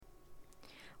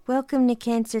Welcome to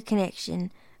Cancer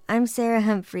Connection. I'm Sarah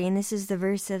Humphrey, and this is the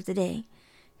verse of the day.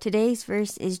 Today's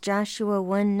verse is Joshua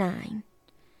 1:9.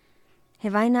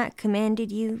 Have I not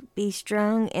commanded you? Be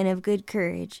strong and of good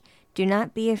courage. Do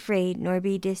not be afraid nor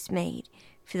be dismayed,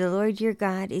 for the Lord your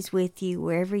God is with you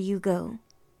wherever you go.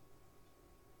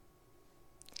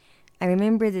 I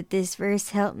remember that this verse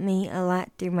helped me a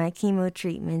lot through my chemo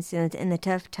treatments and the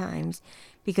tough times,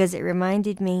 because it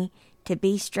reminded me to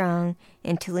be strong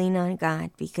and to lean on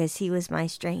God, because He was my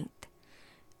strength.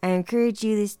 I encourage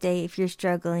you this day, if you're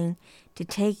struggling, to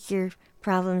take your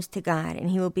problems to God, and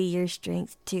He will be your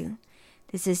strength too.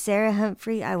 This is Sarah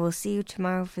Humphrey. I will see you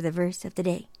tomorrow for the verse of the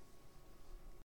day.